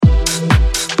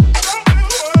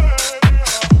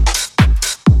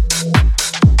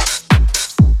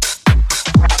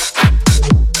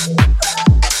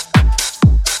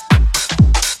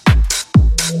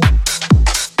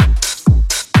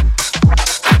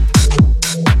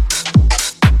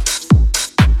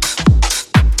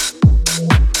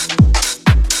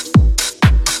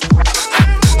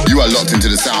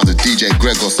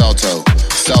Gregor Salto,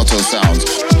 Salto Sound.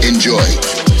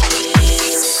 Enjoy.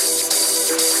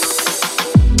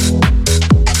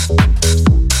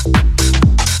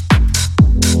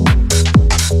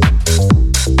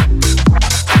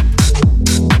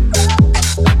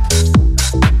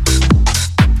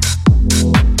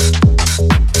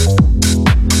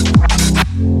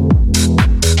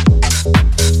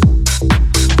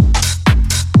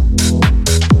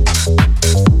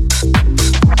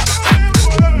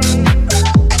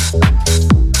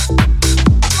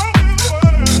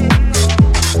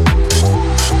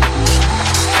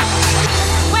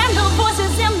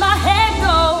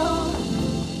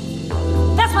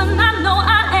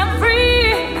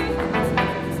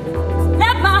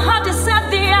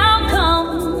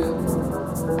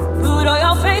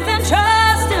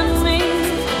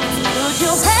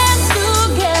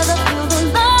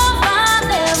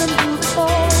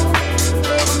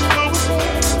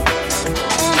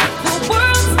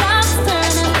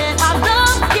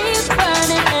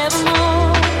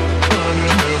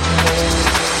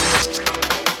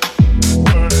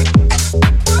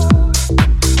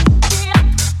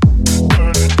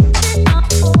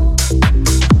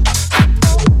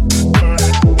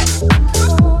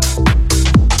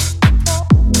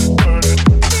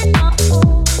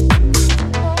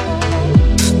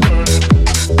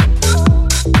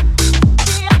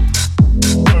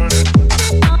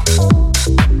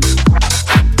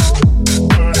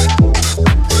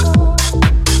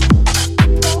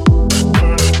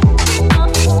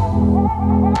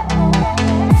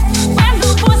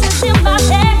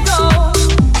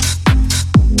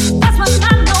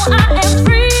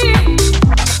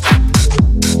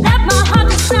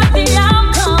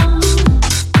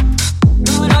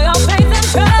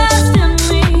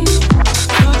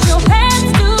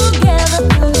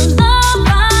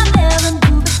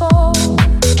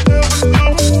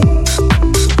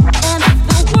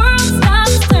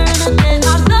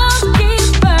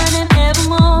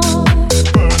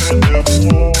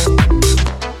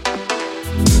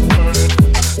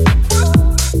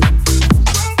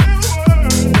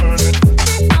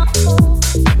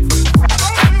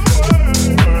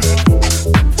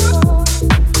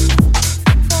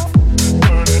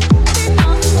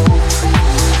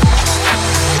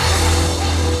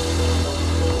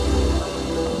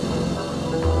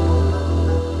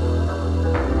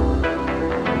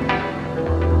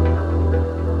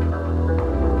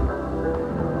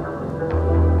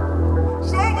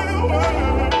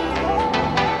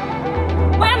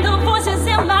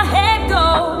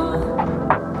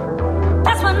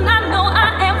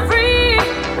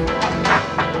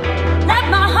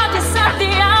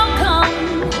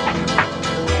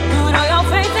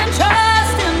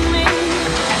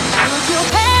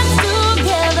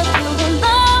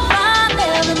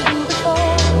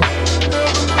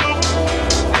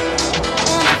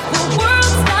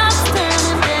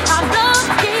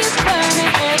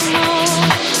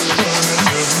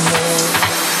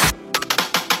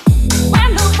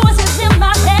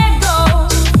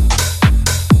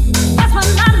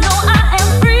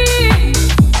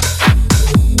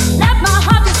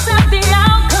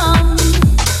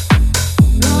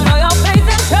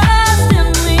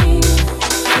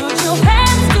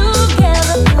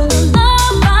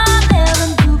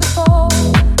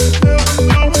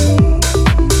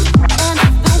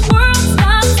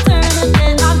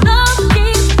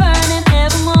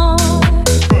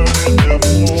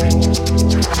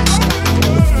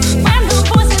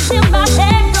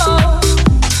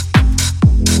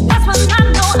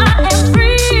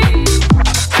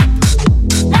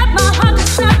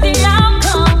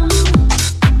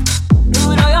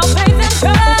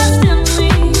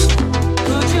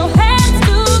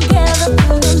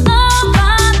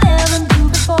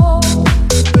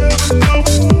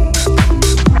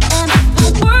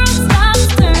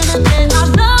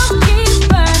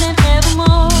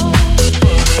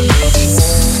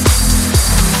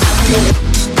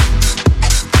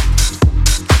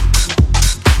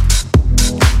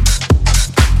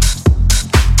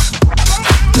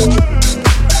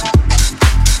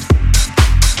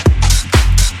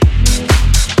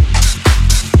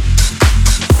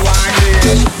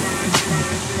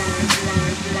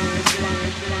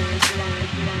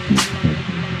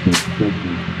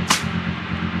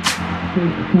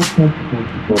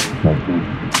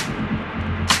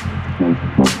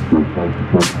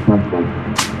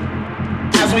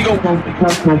 As we go.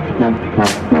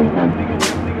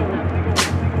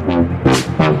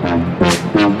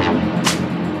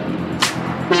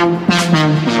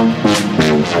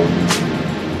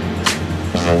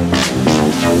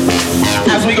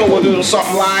 As we go, we'll do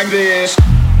something like this.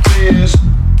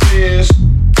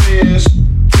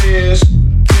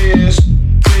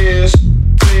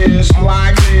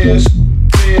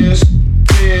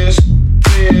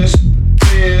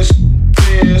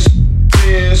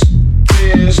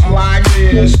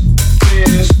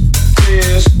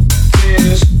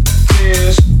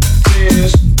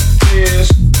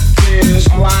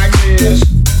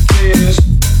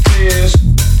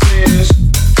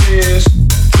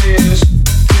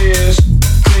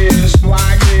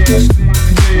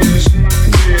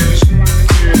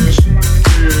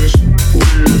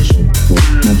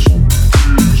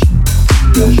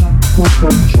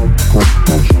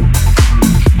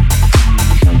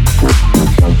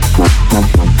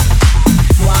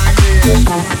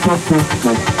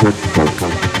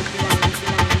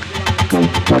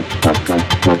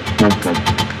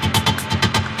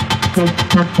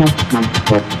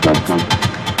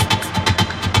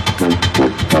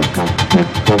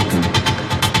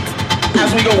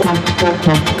 As we go.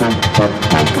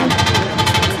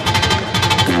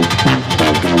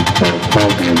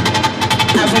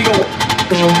 As we go.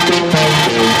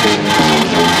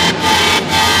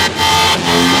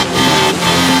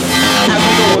 As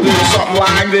we go, we'll do something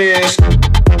like this.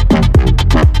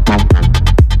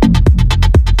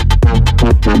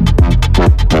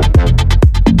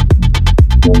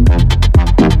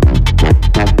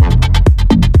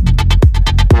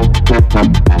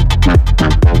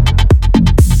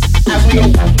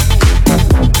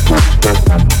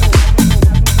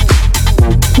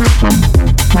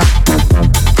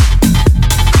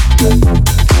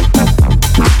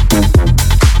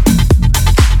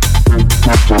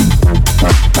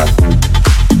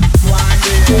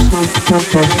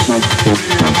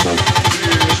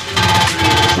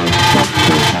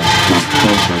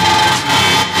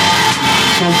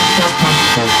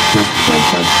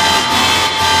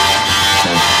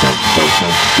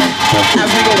 As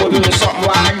we go, we'll do something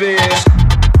like this.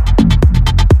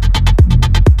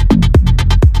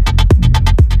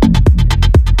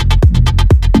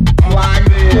 Like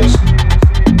this.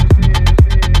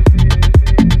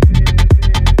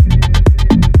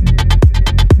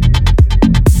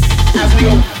 As we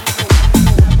go.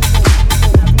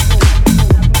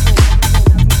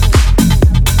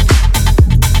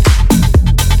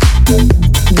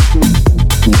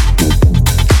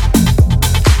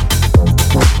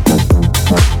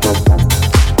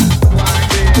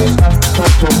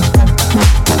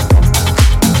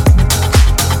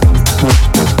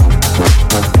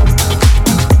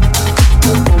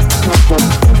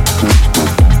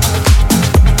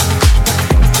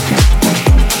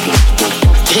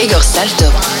 Gregor Salto.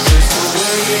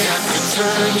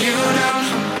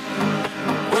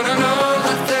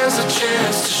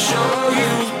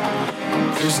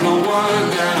 There's no one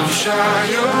that I'm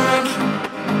shy on.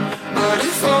 But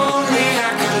if only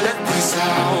I could let this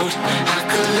out, I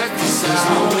could let this out. There's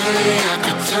no way I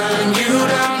could turn you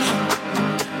down.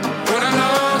 But I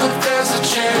know that there's a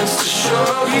chance to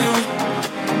show you.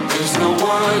 There's no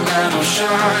one that I'm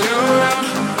shy around.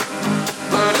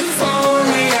 But if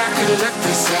only I could let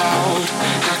this out,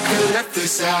 I could let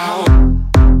this out.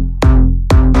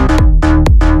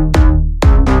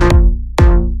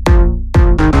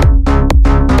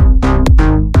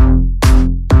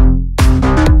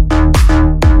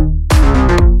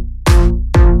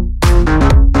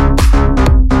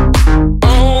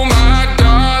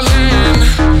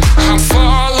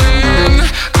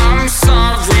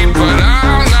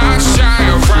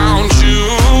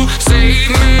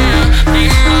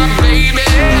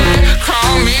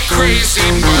 Crazy,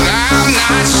 but I'm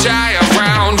not shy.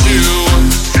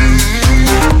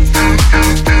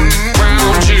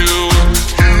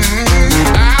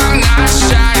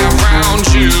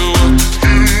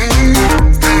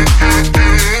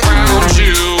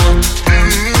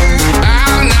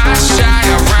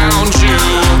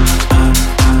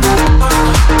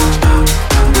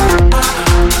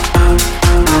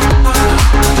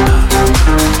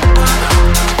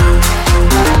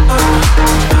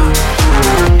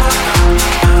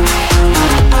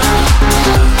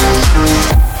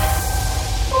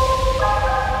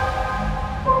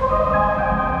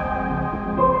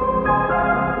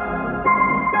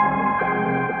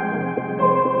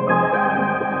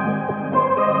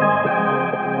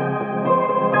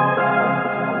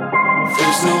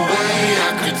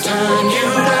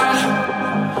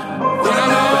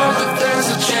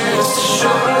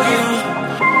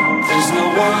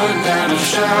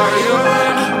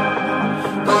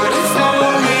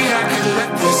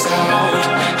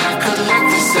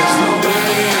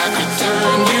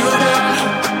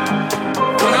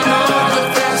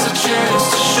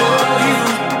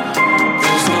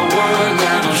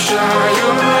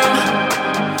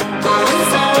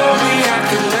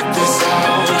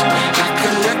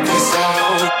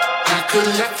 could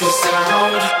let this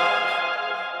out.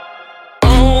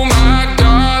 Oh my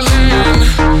darling,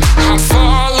 I'm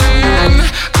falling.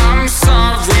 I'm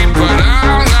sorry, but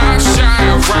I'm not shy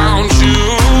around you.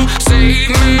 Save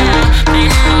me, be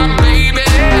my baby.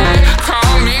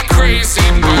 Call me crazy,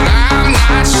 but I'm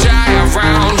not shy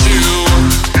around you.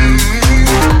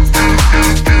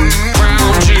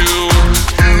 Around you.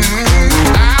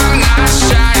 I'm not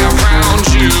shy around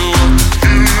you.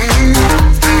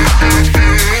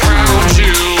 Around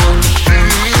you.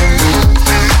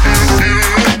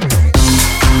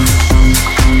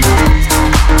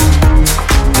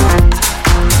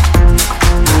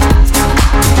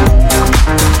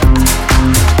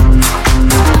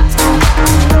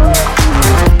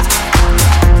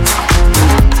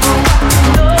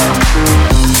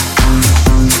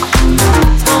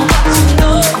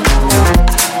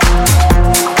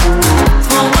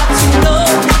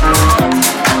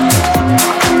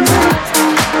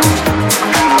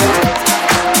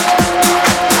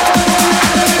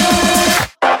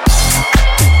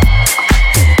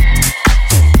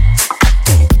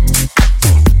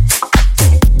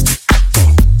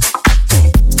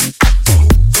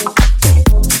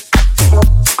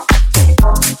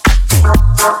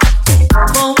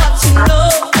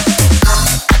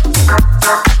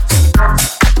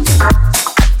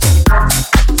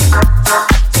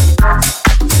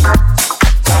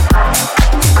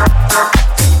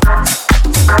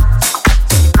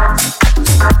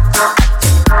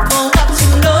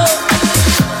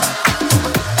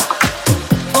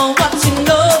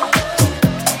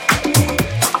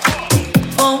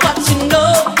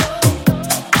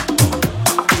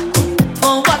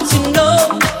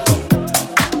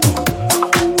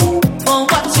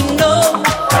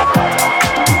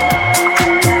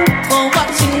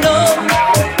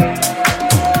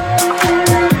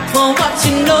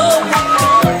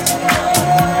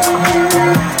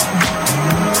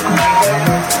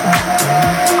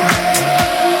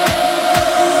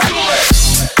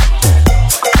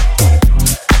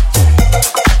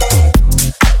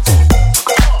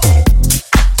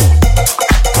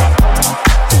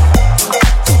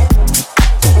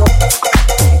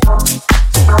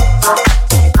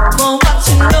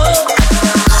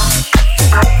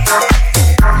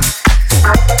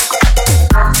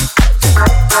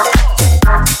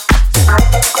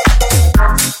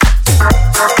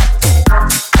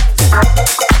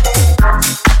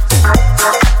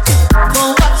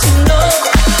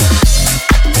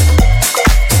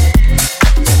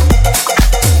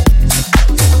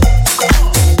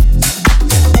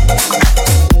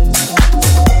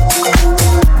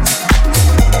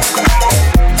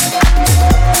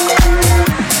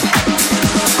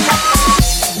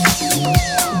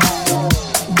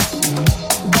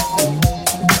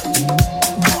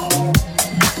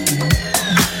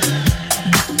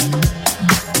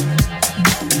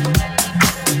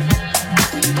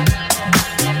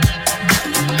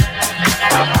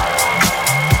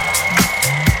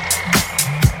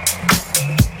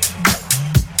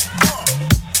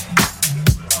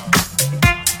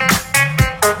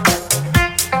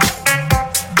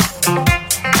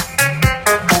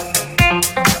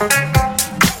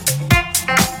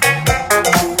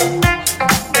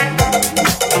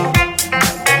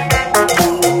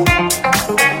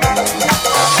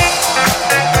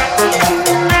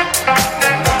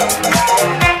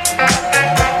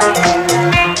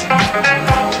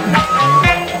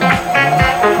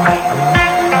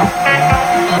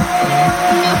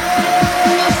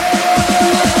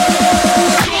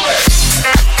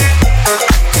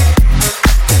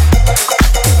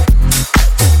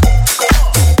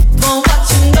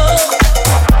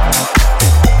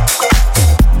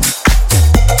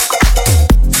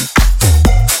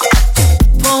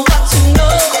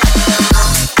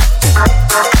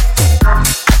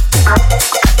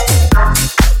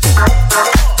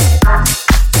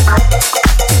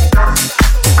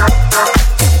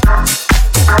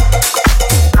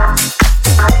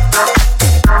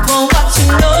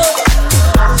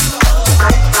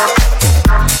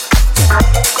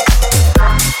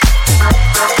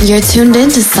 You're tuned in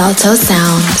to Salto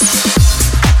Sounds.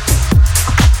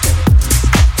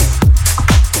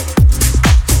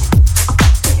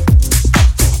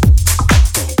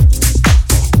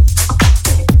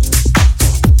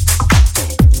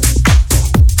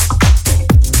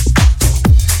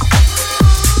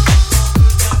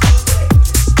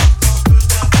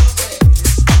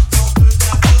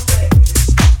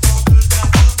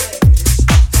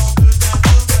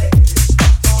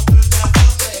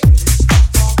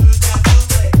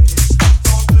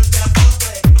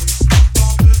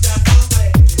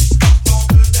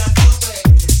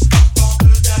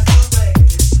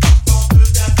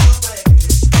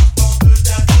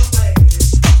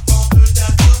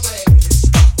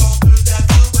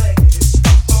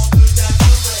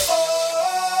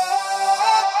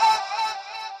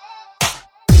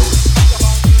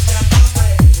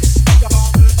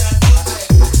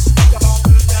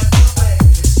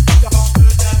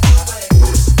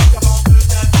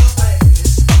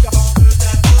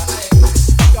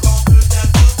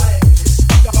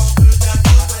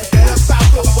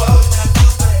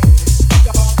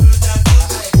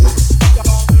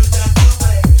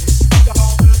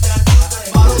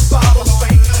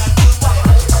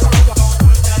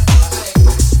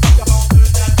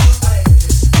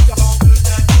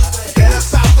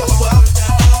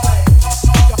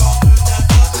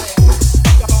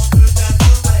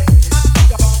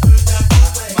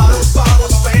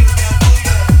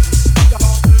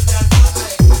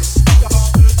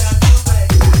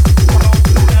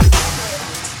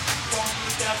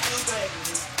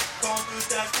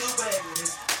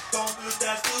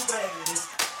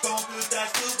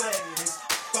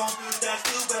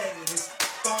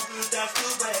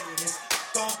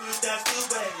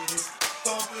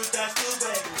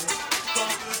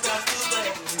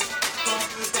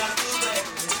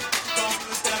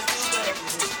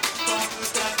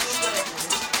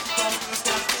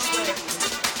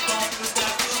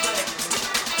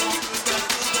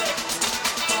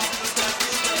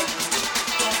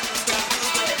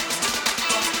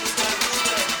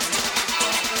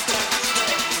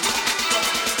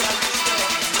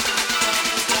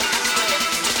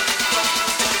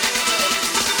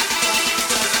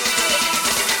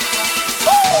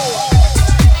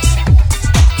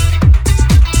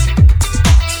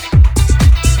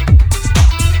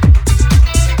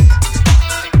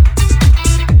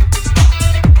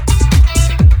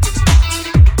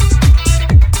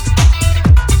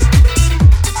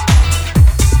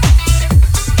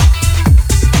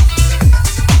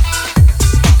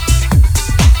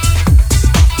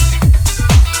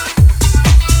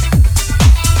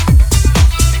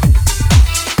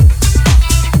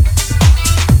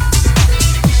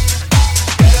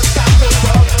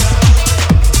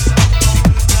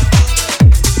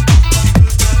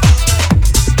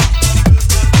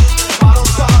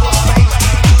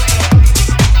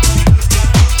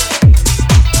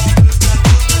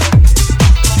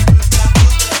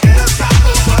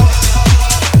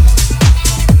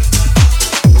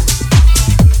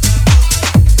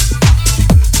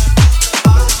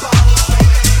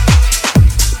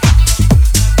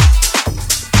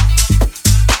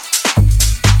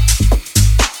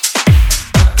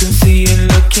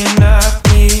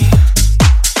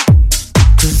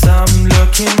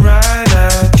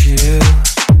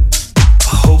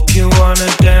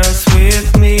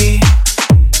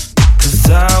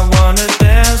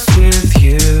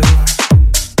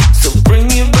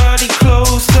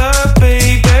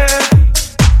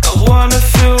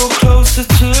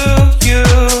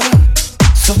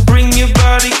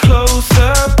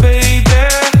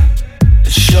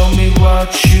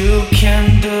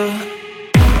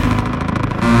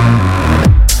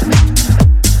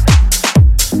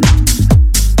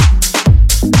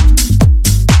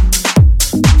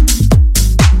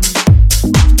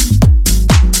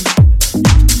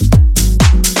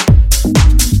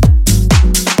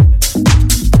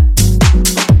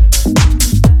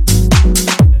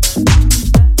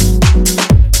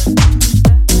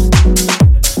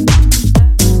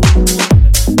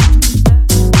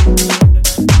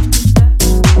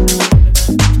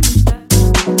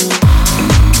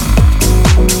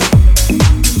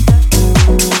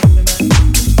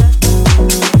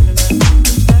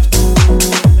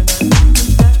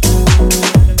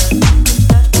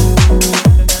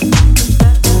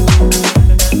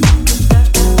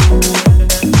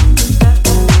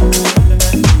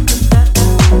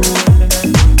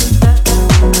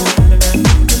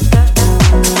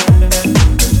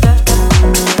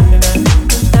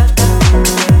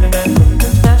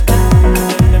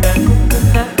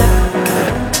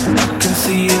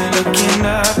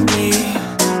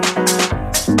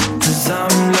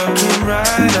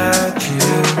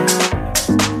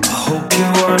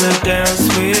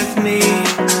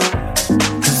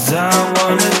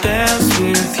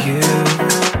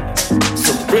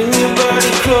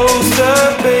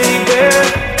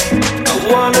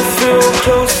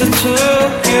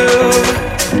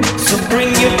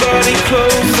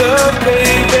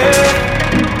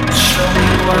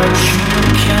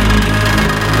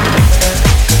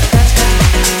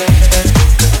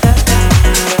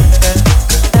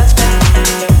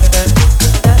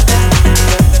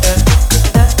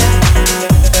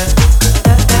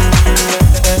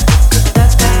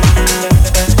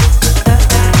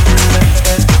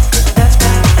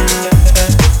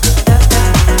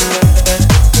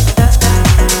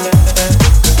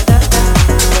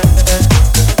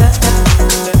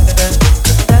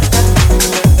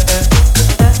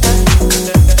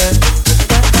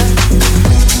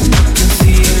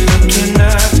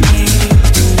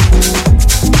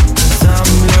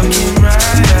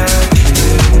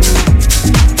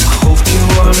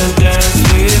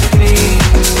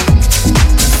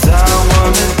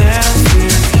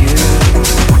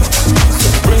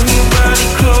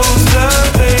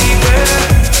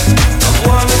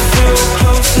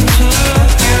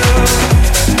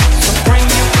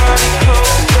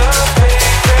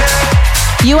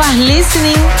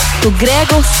 do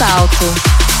Gregor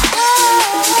Salto.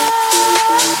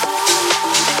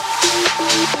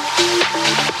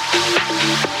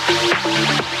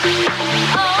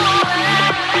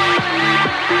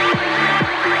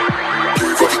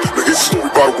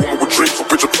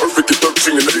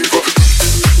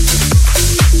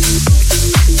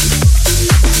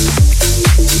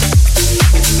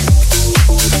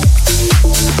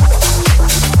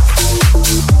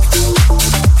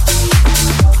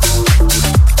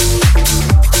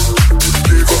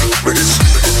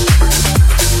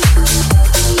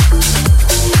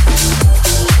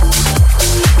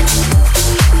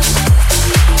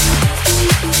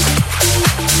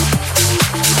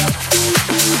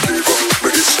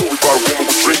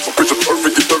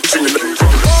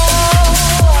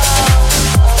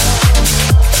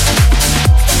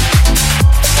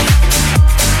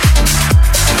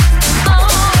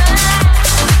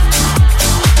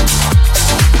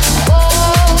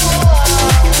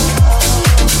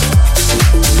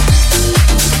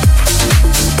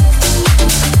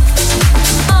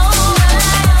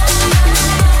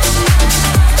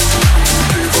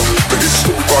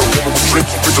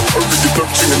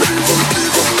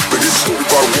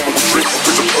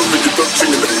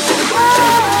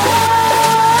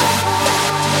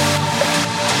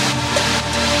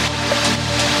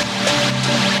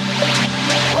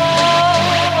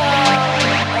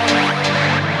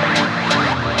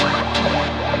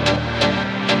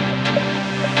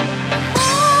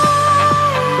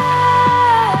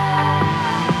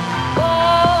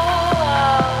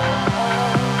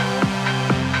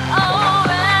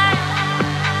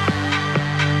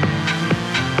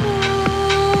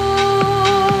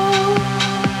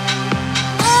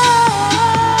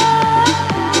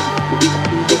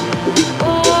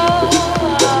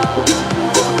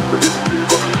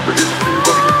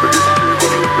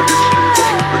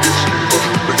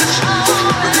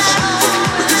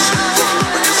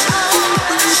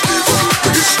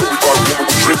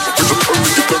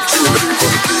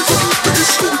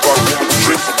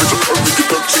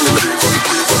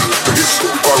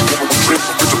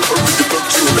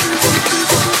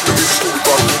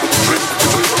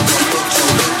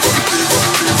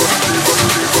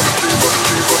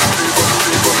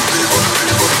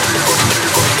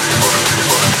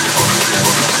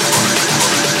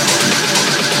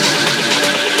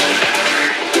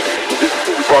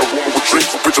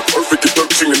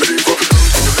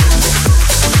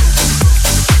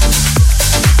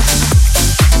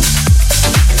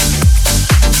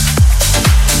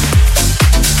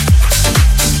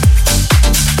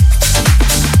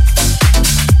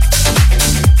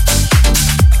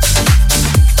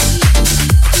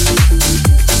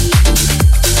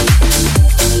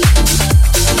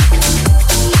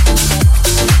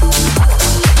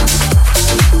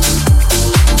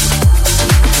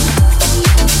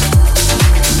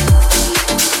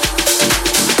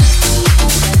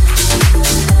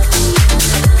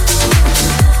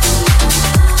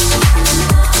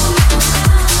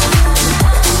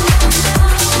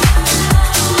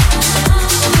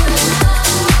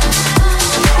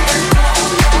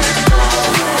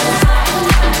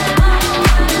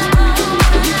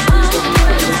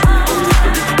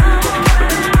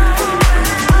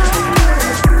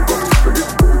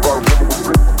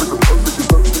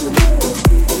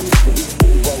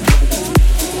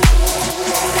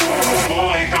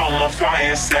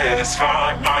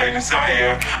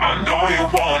 desire. I know you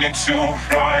want it to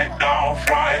right now,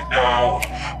 right now.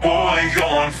 Boy, you're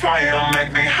on fire,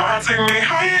 make me hot, take me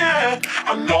higher.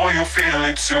 I know you feel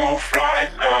it too right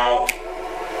now.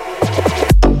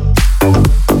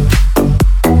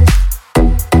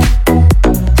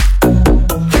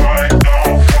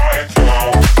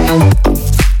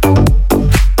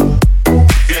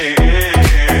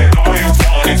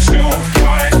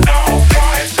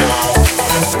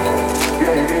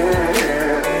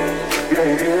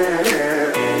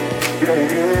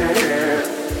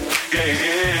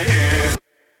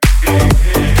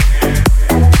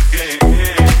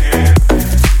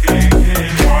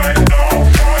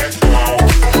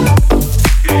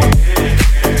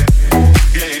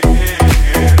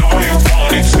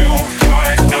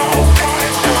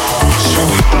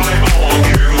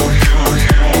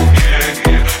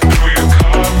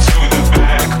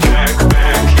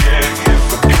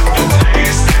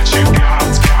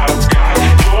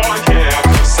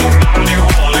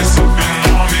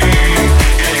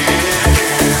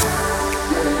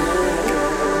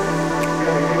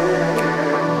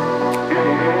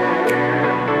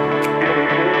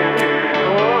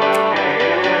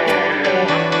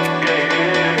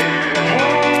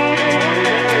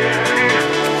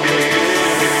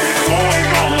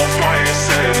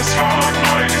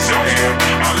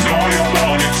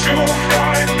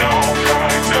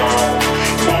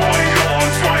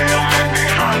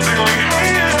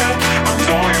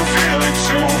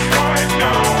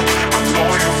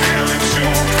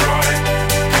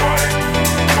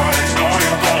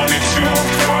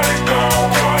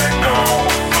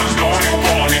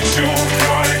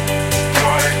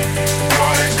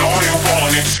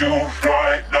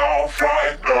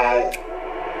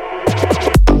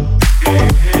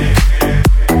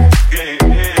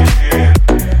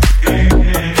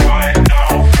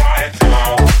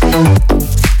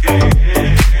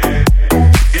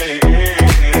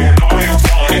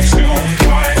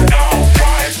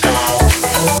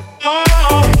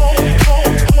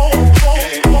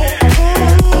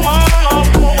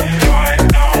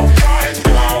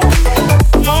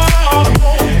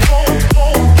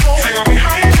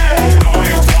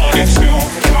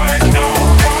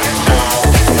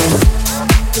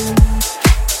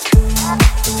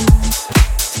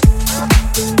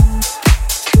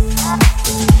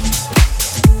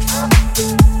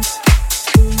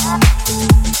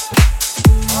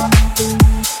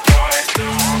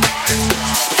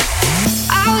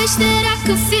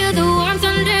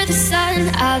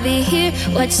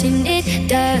 Watching it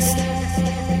dust.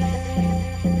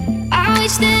 I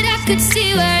wish that I could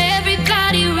see where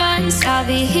everybody runs. I'll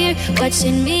be here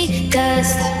watching me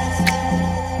dust.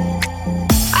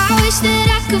 I wish that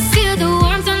I could feel the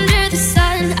warmth under the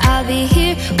sun. I'll be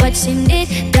here watching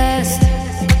it dust.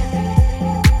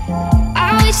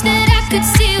 I wish that I could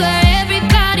see where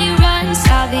everybody runs.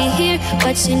 I'll be here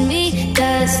watching me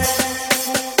dust.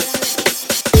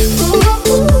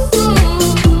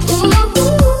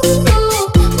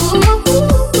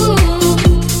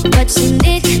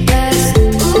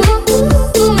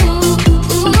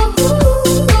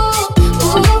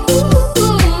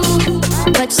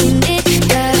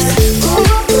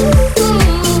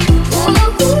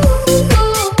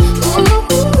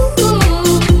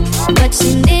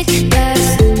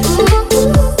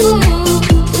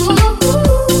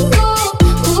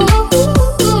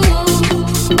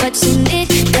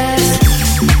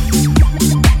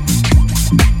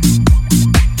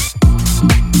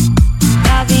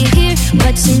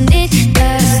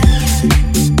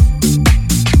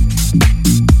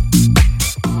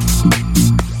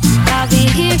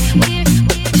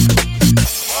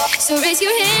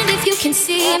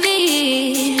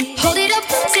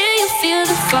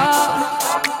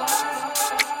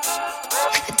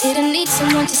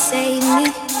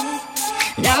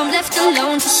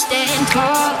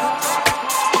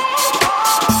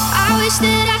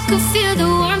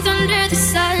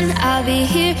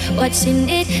 Watching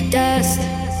it dust.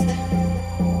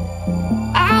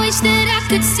 I wish that I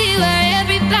could see where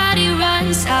everybody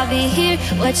runs. I'll be here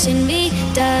watching me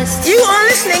dust. You are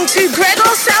listening to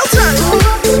Gregor Salto.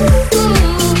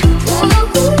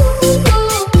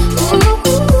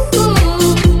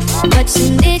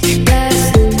 Watching it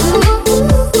dust.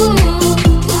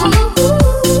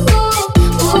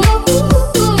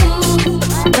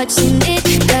 Watching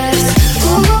it dust.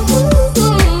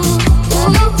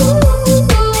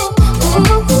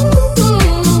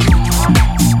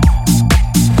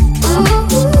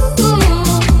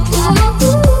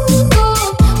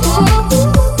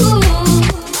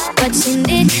 Watching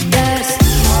it dust.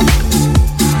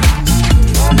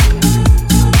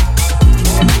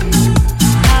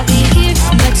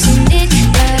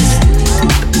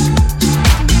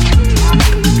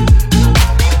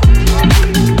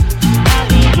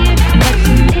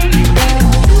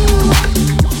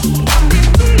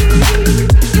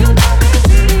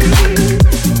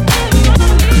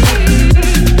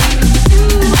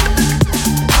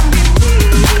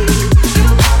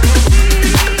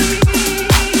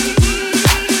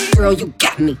 Girl, you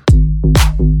got me.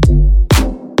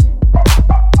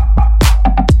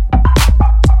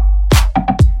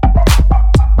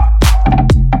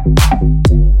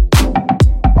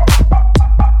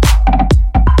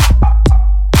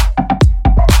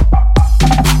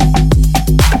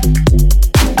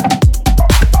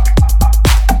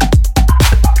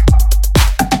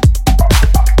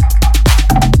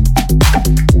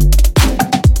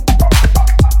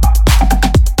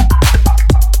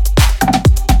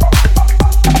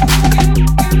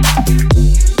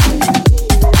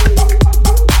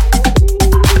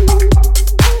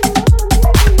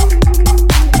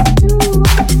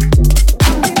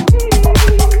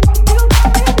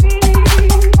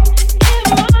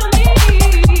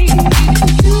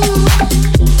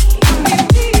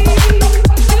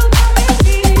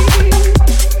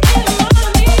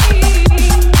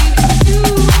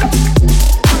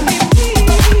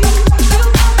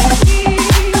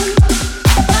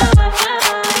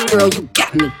 Girl, you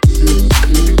got me.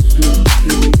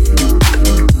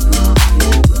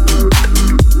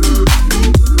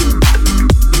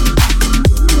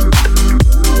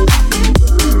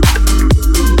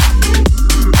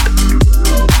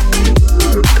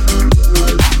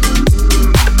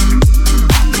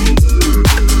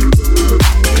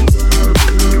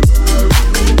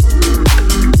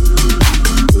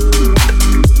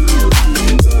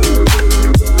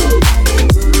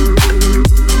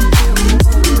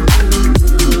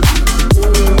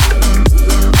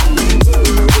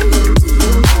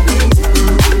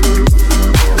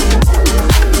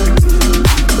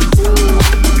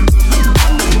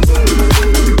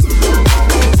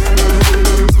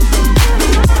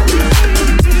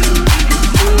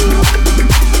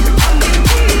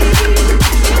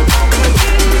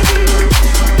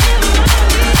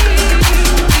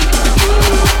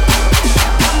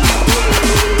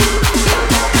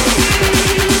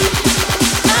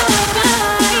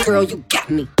 Girl, you got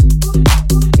me.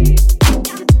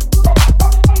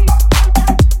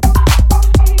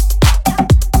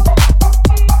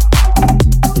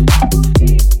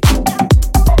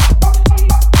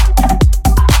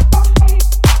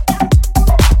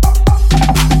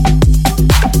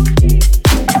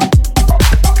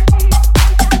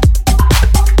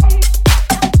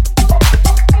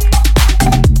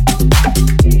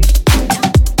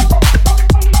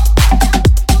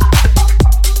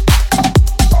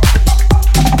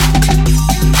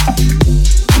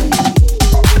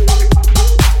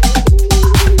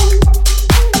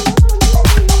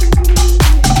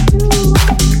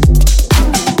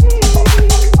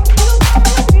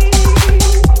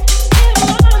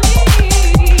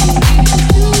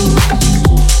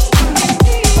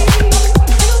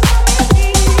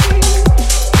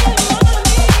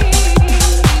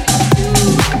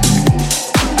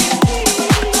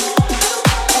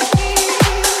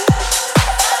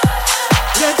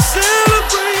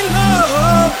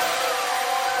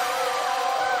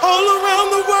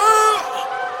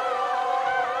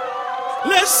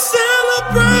 Let's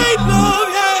celebrate love,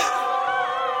 yeah.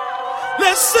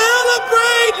 Let's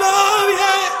celebrate love,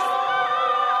 yeah.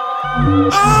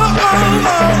 Oh, oh,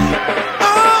 oh.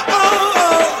 Oh, oh,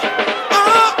 oh. Oh,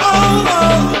 oh,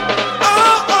 oh.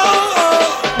 Oh, oh,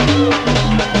 oh.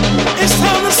 It's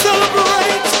time to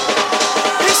celebrate.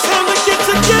 It's time to get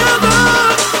together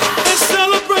and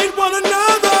celebrate one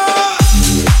another.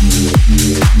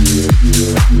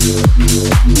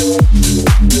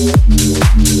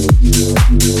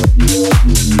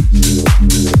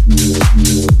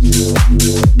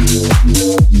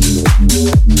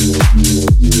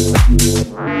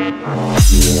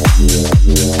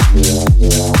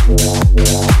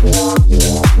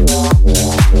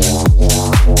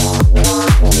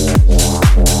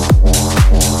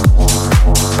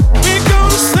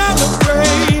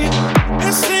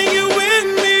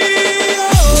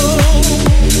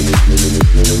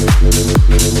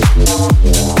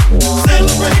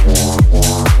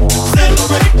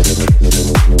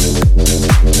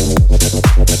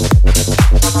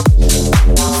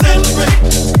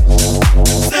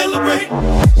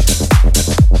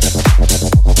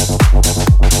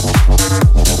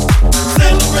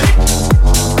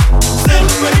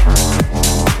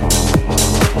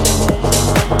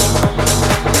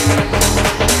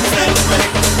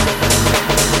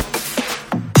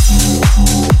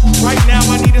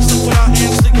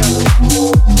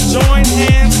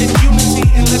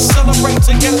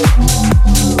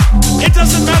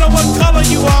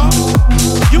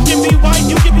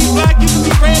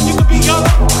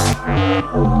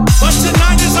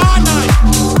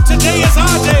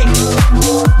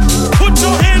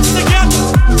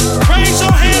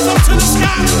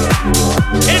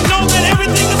 And know that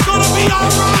everything is gonna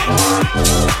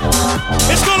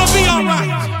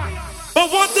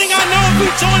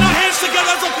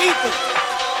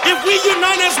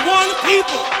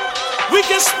We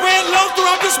can spread love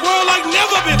throughout this world like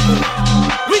never before.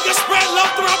 We can spread love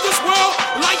throughout this world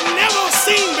like never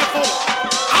seen before.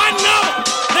 I know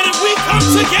that if we come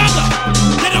together,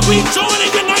 that if we join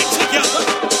and unite together,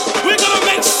 we're gonna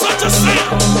make such a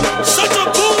sound, such a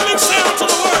booming sound to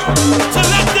the world, to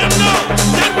let them know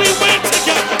that we went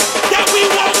together, that we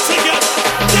walk together,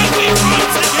 that we run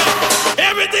together,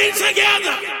 everything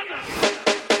together.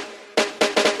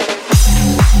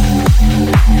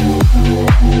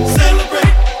 Celebrate.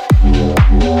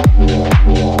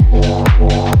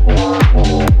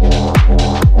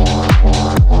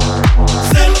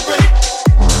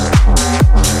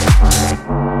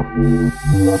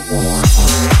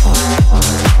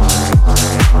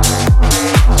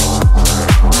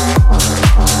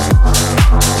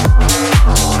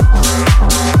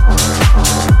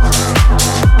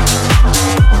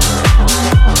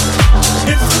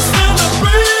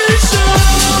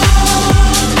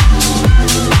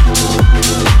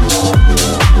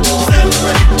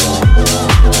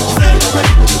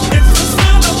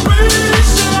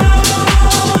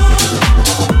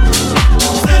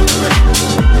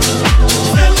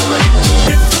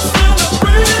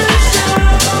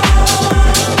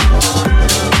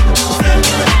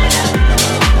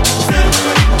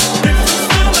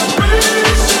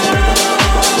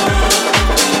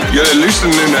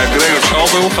 Listening naar Gregor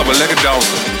Salto, gaan we lekker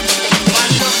dansen.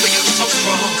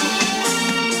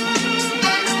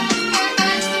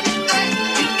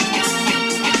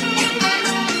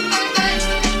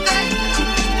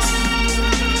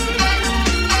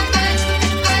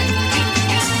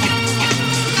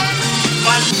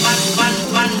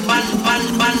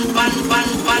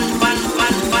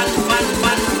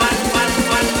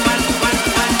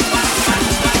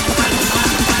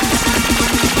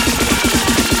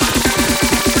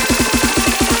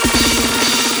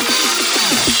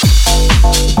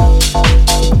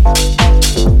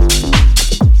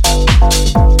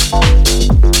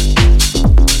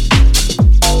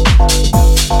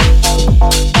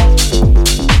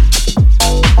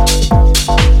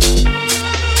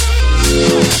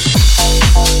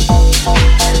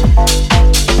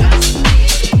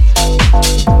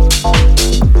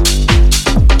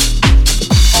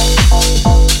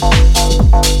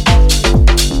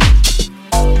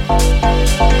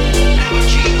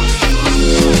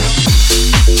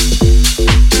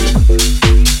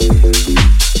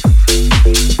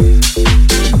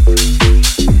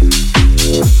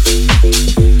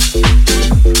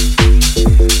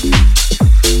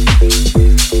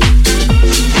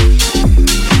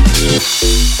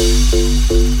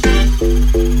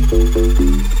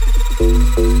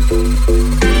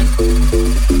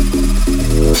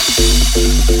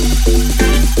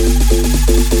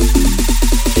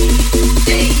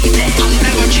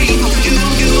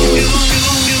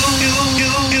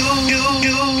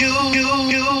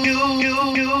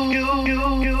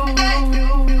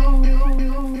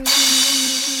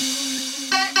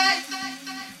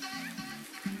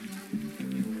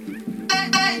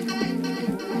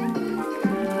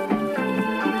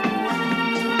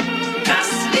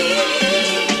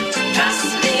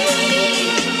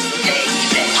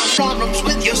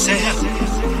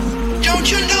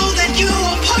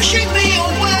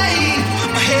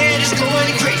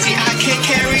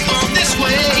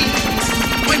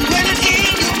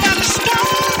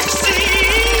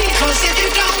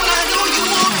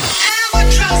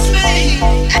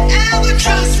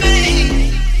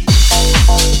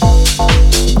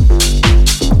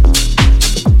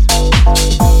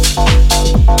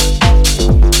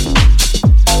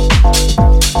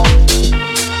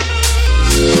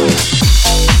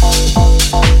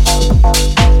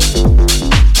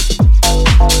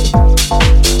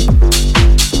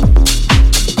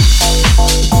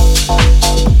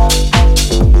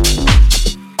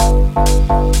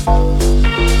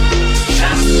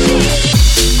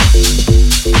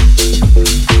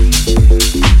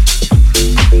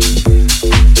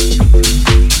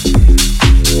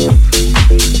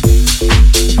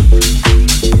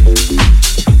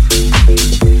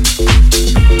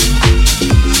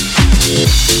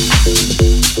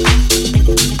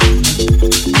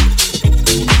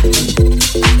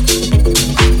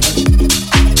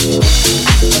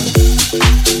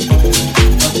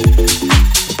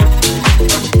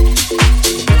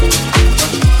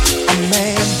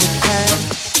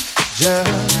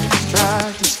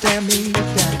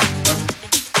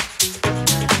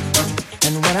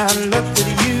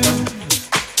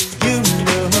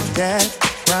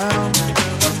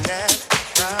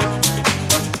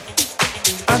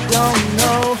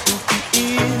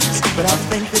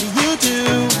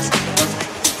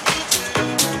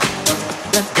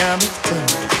 That got me tell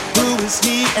who is is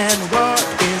he and what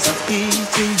is he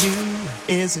to you?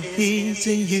 Is he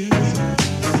to you?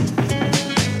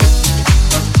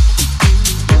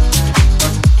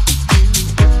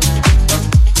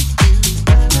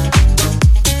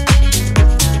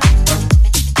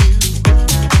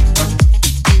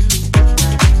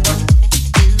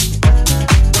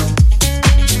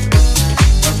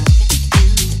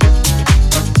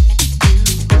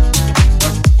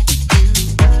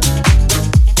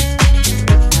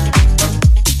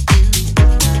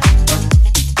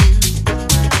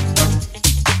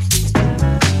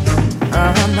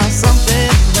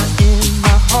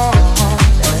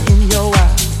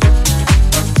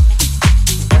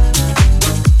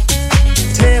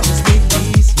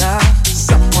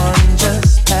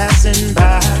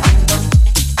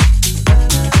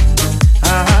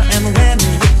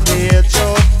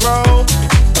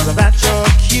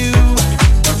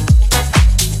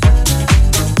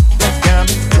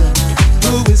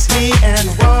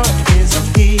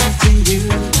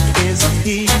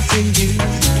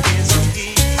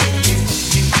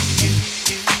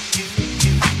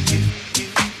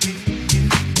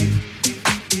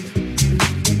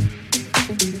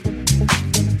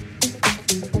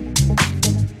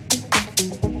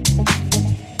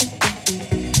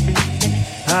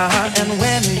 And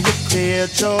when you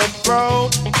cleared your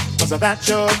throat, was that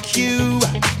your cue?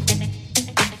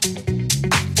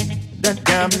 That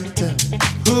got me to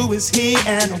who is he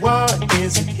and what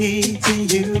is he to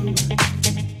you?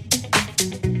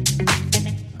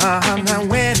 Now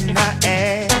when I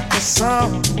add the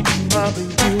sum of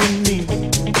you and me,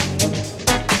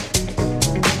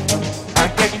 I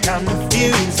get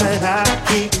confused that I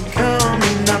keep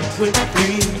coming up with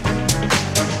three.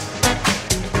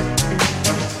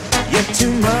 You're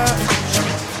too much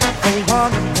for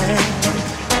one man,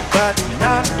 but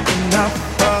not enough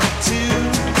for two.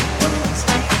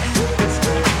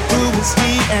 Who is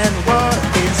he and what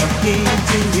is he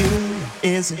to you?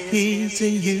 Is he to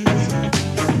you?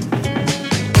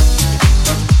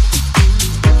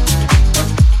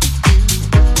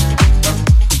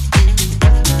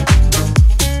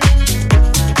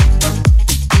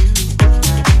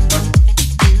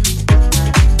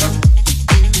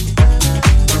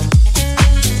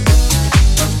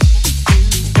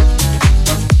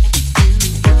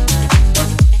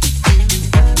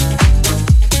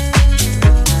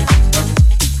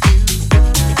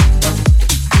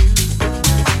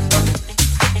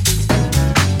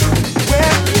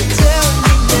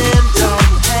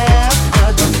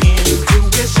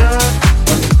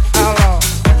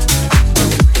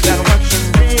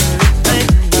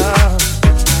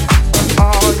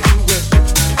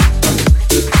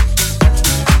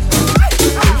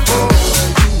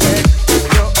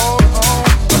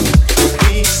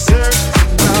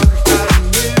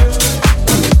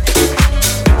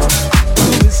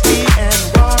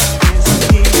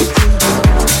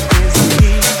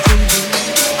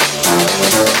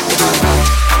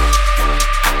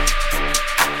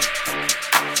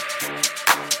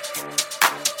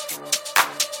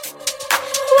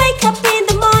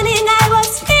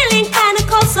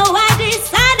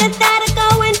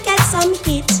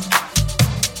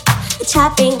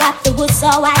 Chopping up the wood so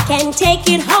I can take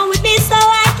it home with me, so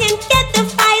I can get the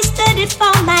fire started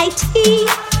for my tea.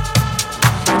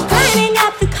 Climbing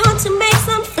up the corn to make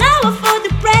some flour for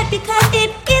the bread, because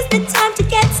it is the time to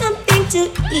get something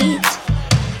to eat.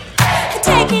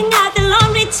 Taking out the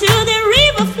laundry to the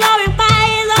river flowing by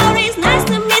is always nice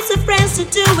to meet some friends to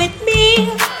do with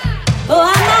me. Oh,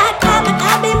 I'm not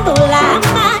Kabimbula, I'm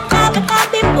not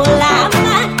Kabimbula, I'm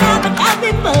not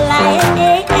Kabimbula,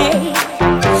 hey, hey.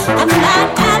 I'm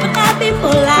not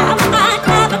Kabimbula, I'm not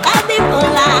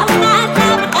Kabimbula, I'm not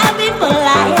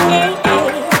Kabimbula, hey, hey.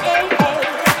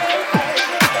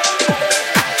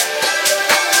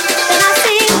 Then I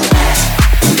sing.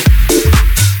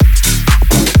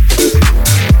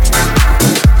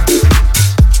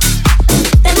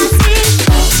 Then I sing.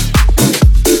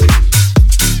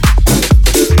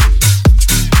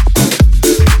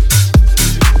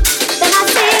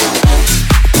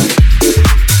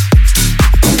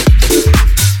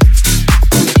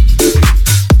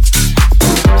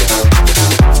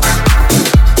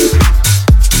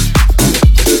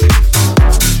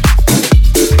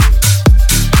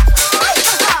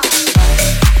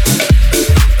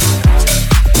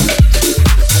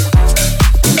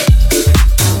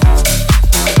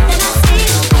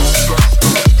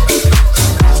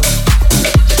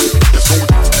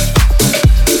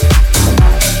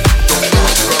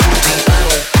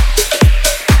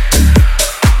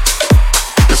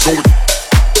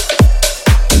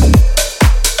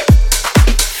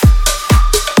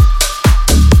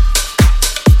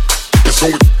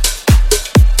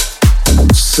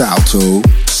 Salto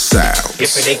Sound.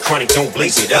 If it ain't chronic, don't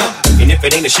blaze it up. And if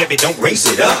it ain't a Chevy, don't raise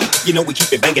it up. You know we keep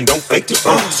it banging, don't fake the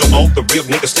funk. So all the real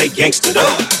niggas stay gangstered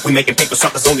up. We making paper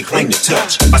suckers only claim to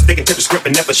touch. By sticking to the script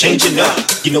and never changing up.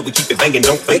 You know we keep it banging,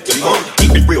 don't fake the funk.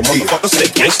 Keep it real, motherfuckers stay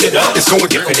gangstered up. It's going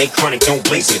if it ain't chronic, don't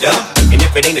blaze it up. And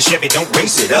if it ain't a Chevy, don't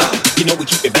raise it up. You know we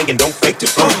keep it banging, don't fake the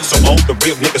funk. So all the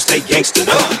real niggas stay gangstered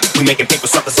up. We making paper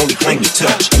suckers only claim to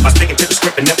touch. By sticking to the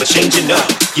script and never changing up.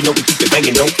 You know we keep it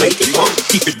banging, don't fake the funk.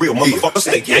 Keep it real, motherfuckers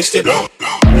stay gangstered up.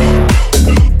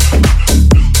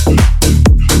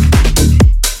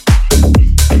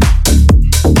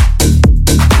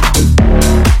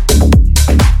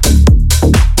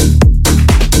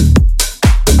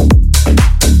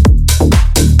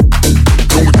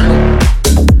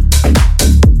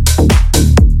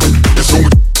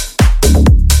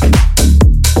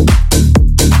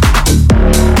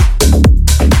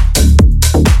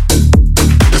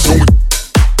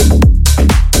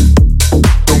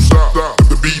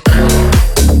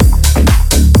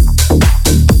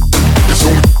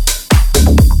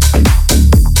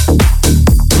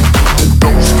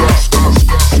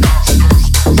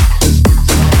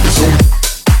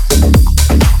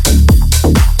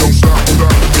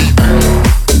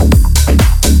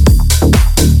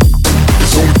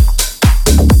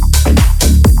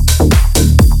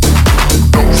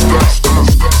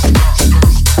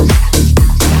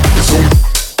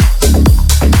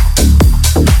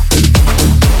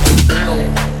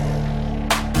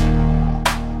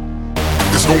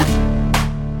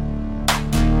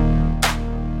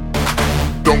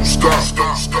 Don't stop.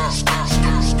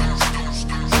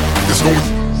 It's going.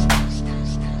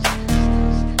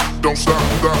 Don't stop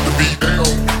the beat.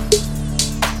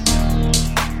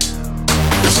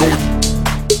 It's going.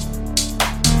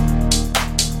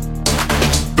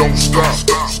 Don't stop.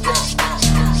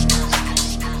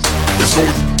 It's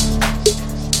going.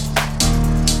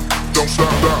 Don't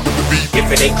stop the beat.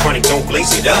 If it ain't chronic, don't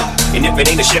blaze it up. And if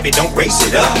it ain't a Chevy, don't raise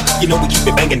it up. You know we keep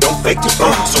it banging, don't fake the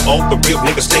funk. So all the real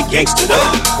niggas stay gangstered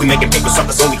up. We making paper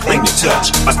suckers only claim to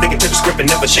touch. By sticking to the script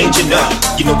and never changing up.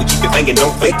 You know we keep it banging,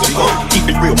 don't fake the funk. Keep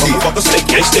it real, motherfuckers stay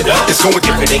gangstered up. It's going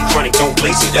if it ain't chronic, don't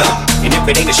blaze it up. And if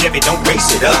it ain't a Chevy, don't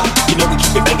raise it up. You know we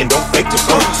keep it banging, don't fake the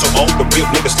funk. So all the real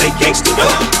niggas stay gangstered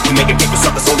up. We making paper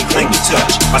suckers only claim to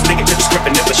touch. By sticking to the script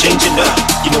and never changing up.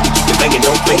 You know we keep it banging,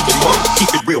 don't fake the funk.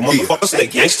 Keep it real, motherfuckers stay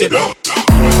gangstered up.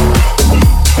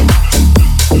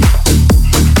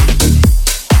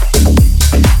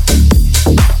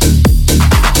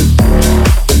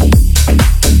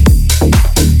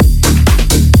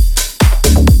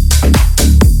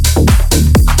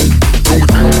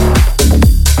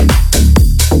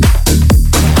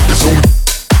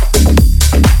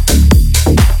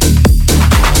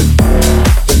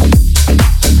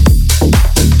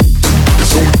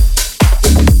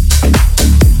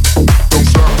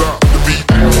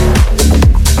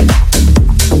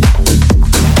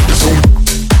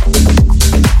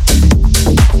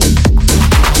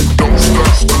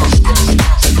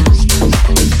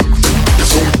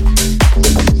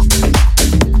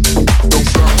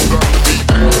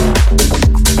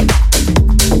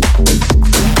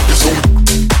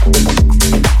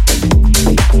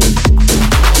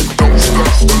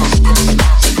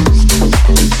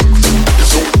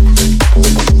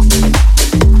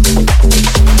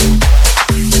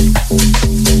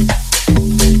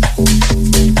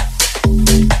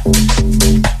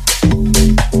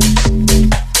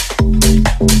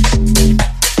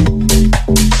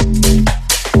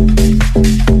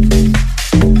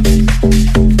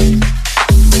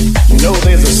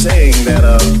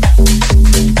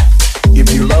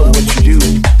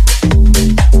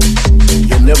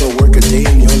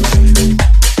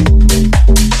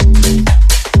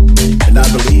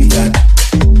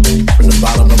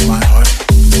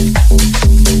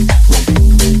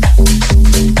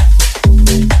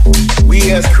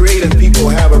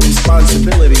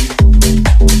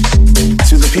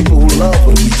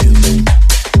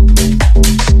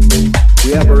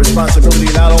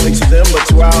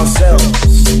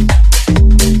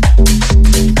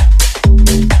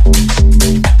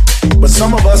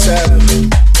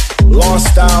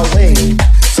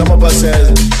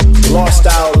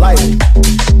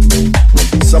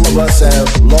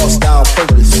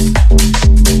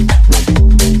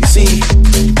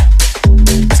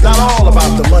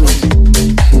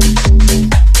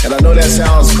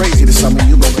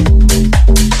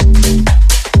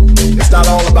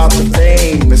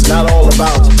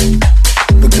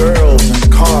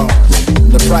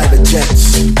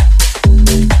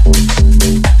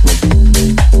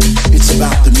 It's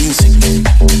about the music.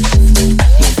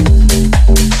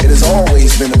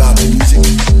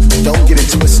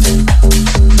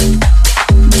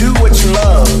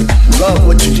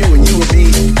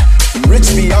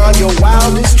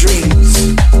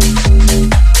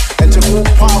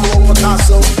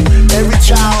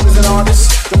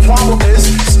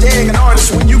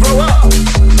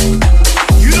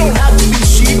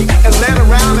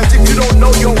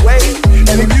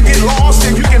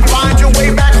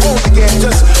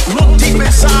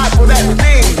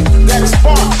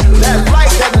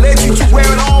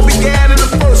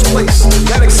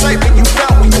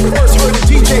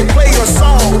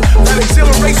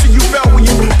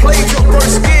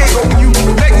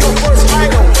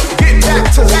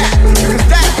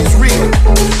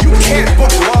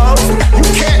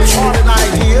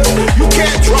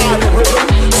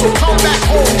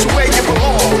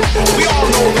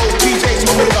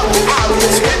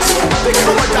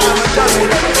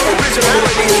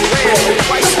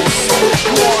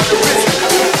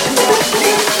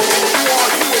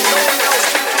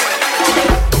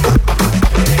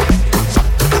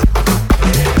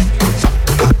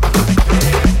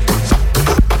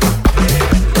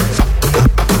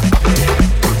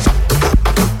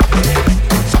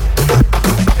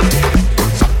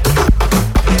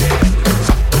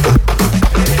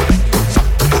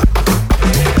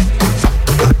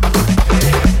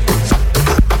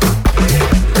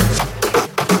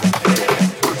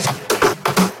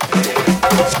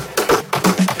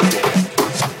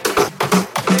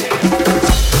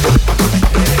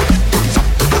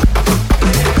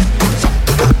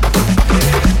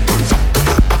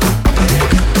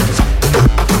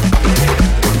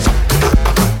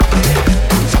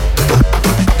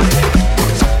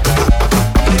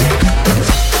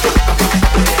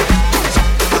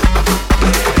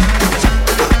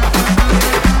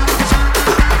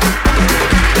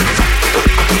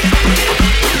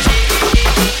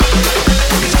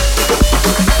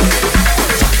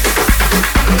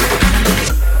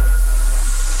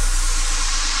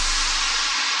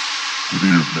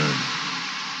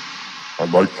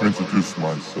 I'd like to introduce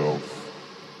myself.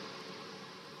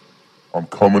 I'm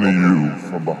coming to you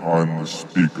from behind the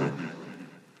speaker.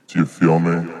 Do you feel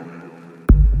me?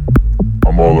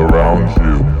 I'm all around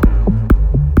you.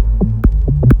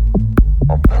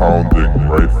 I'm pounding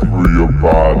right through your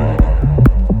body.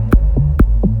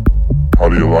 How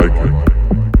do you like it?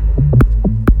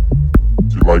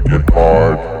 Do you like it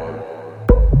hard?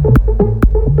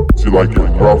 Do you like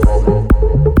it rough?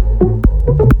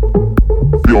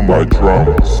 Feel my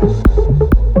drums.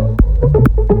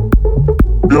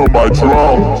 Feel my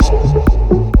drums.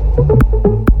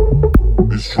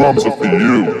 These drums are for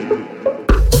you.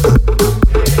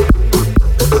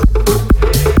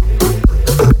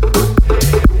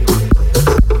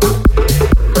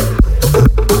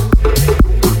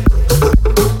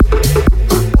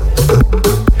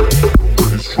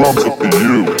 Drums are for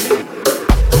you.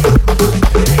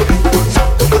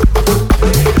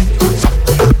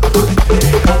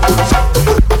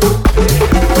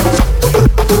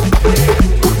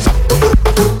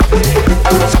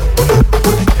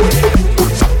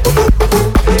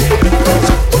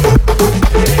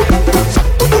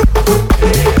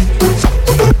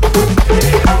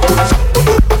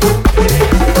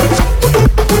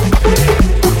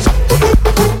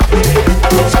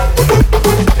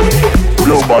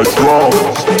 Feel my drums.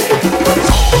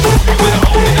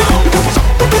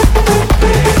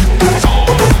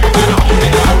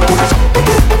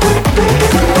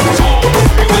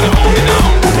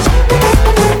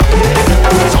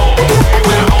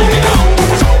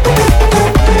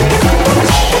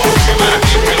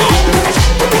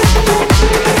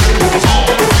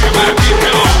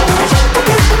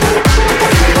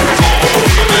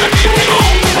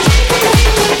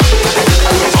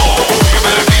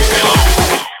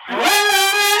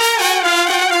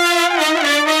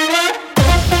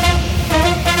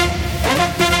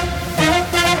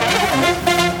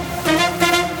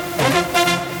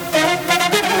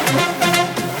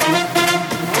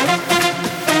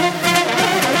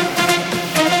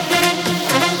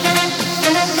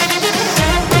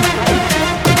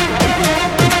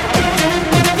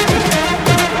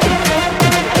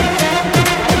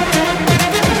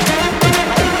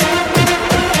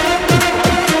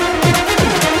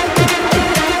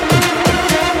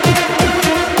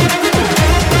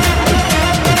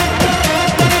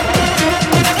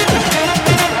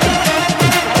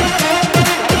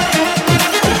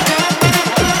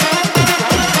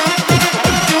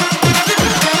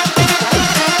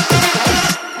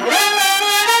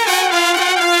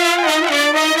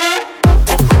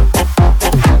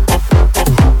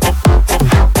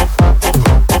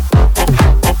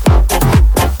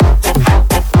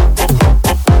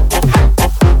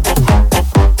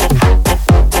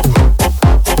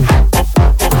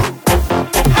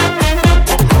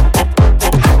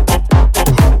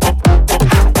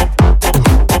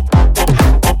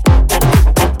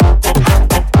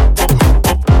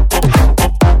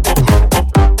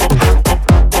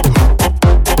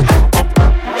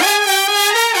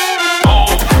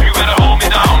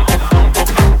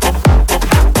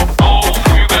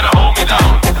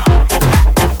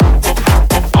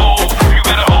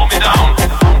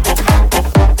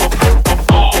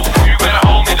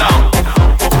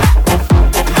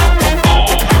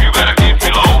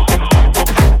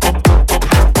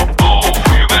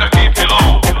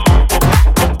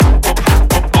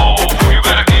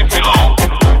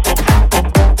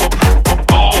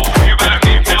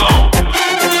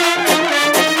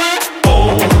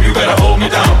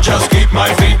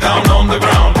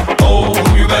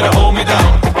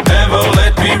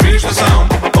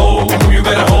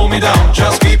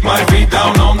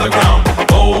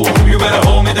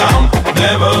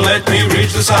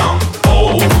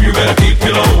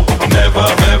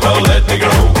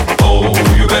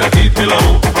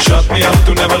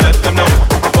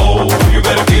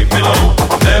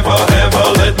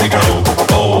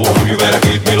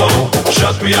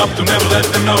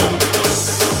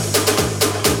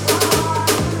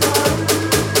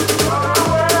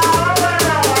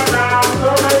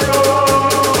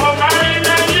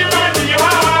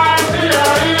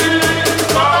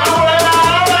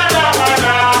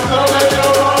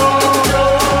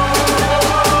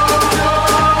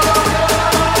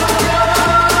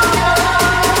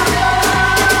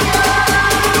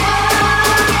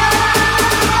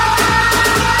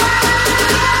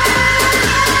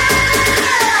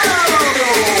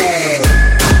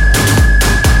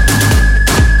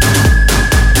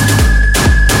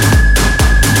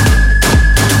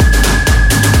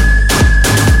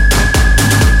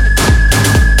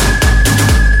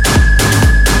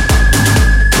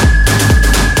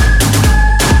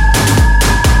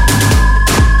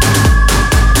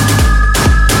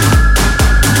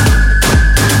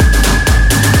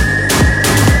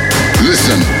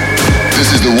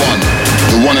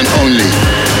 only.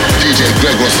 DJ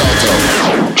Gregor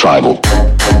Salto. Tribal.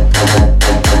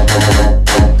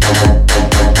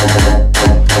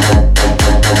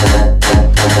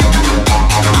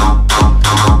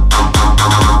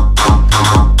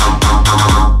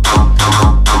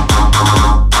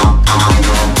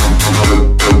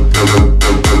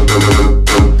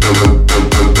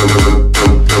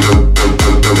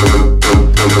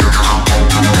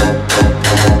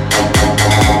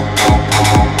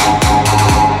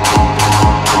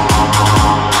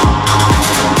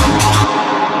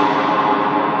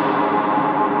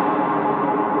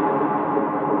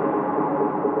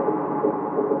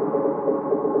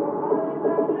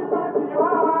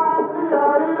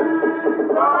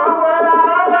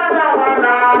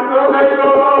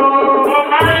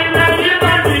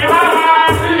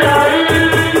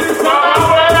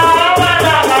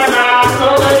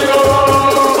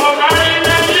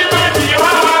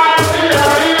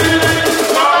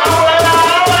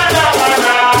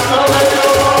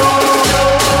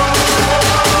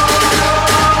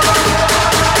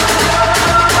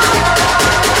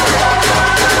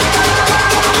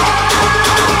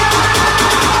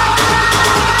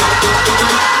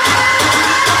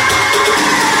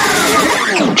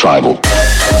 Tribal.